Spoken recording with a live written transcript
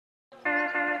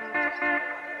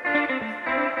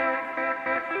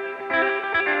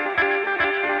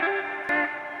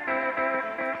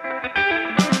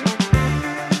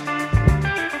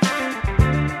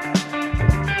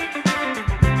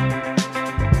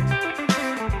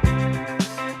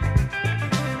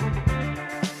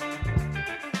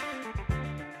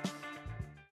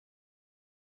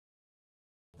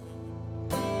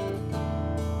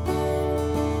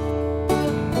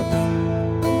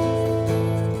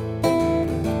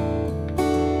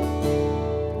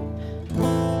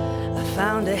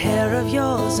the hair of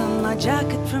yours on my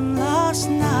jacket from last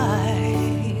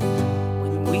night,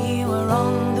 when we were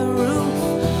on the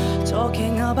roof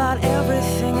talking about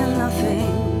everything and nothing.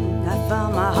 I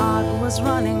found my heart was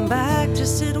running back to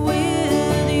sit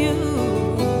with you.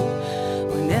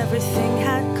 When everything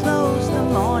had closed, the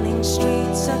morning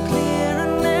streets are clear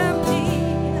and empty.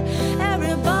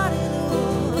 Everybody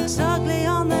looks ugly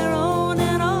on their own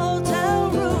in a hotel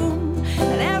room,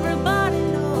 and everybody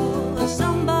knows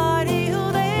somebody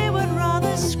who they would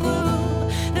rather screw.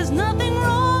 There's nothing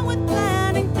wrong with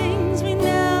planning things we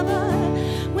never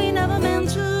meant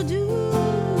to do.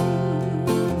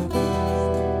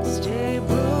 Stay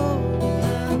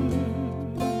broken,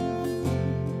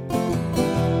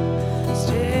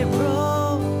 stay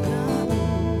broken.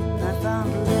 I found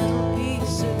a little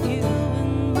piece of you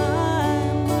in my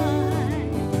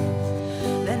mind.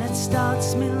 Then it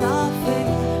starts me laughing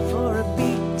for a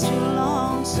beat too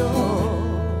long, so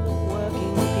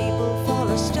working people fall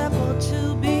a step or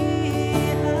two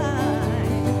behind,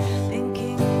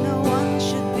 thinking no one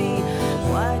should be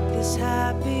quite this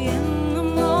happy in the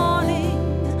morning.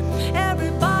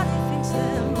 Everybody thinks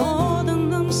they're more than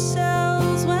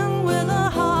themselves when with a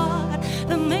heart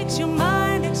that makes your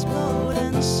mind explode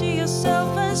and see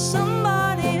yourself as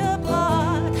somebody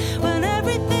apart. When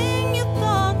everything you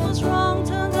thought was wrong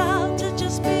turns out to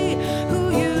just be who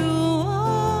you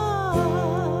are.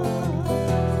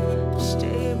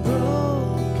 Stay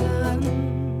broken,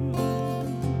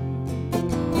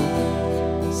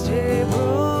 stay broken.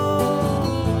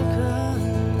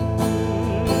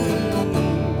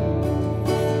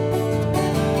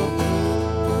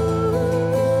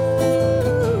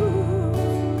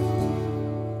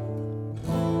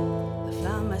 I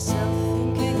found myself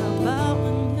thinking about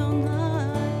when you're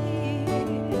not here,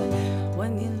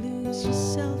 when you lose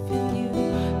yourself in you,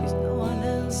 'cause no one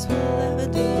else will ever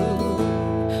do.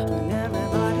 When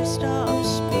everybody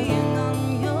stops being on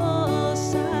your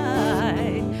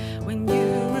side, when you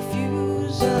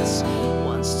refuse us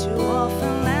once too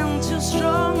often and too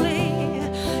strongly.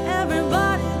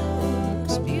 Everybody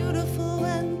looks beautiful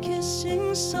when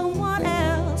kissing someone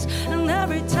else, and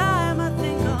every time I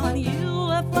think on you,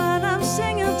 I find I'm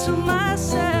singing to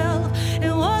myself.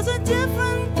 It was a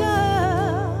different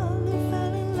girl who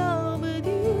fell in love with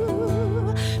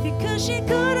you, because she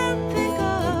couldn't think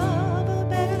of a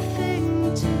better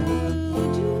thing to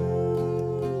do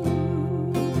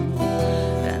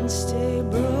than stay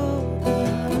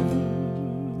broken,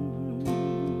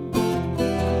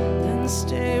 than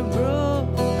stay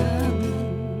broken,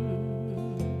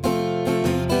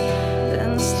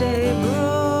 than stay broken.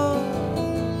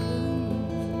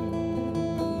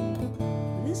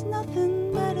 There's nothing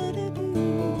better to do.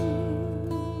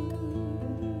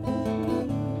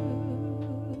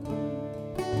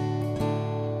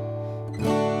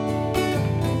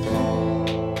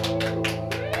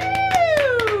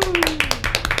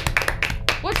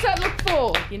 What's that look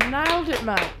for? You nailed it,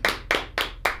 mate.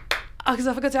 Oh, because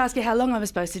I forgot to ask you how long I was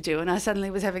supposed to do, and I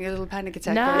suddenly was having a little panic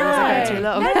attack. No. But it was going too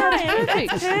long. No, That's perfect.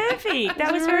 perfect.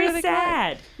 That was very really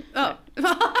sad. Oh. No,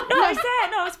 it's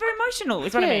sad. No, it's very emotional.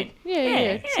 Is what I mean.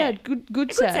 Yeah. Sad. Good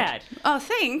Good sad. sad. Oh,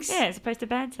 thanks. Yeah, as opposed to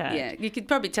bad sad. Yeah, you could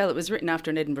probably tell it was written after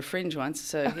an Edinburgh Fringe once,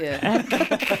 so yeah.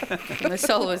 My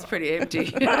soul was pretty empty.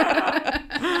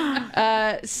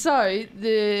 So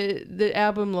the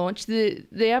album launch.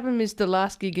 The album is The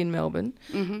Last Gig in Melbourne.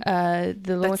 The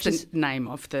launch That's is the name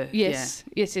of the... yes.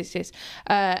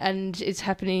 And it's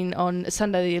happening on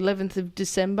Sunday the 11th of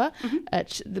December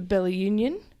at the Bella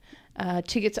Union.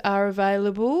 Tickets are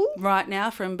available. Right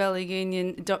now from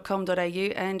bellaunion.com.au,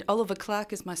 and Oliver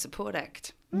Clark is my support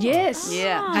act. Yes.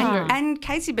 Yeah. And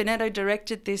Casey Bonetto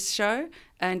directed this show,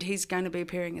 and he's going to be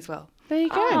appearing as well. There you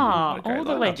go. Oh, great all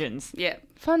the lineup. legends. Yeah.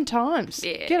 Fun times.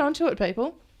 Yeah. Get onto it,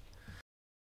 people.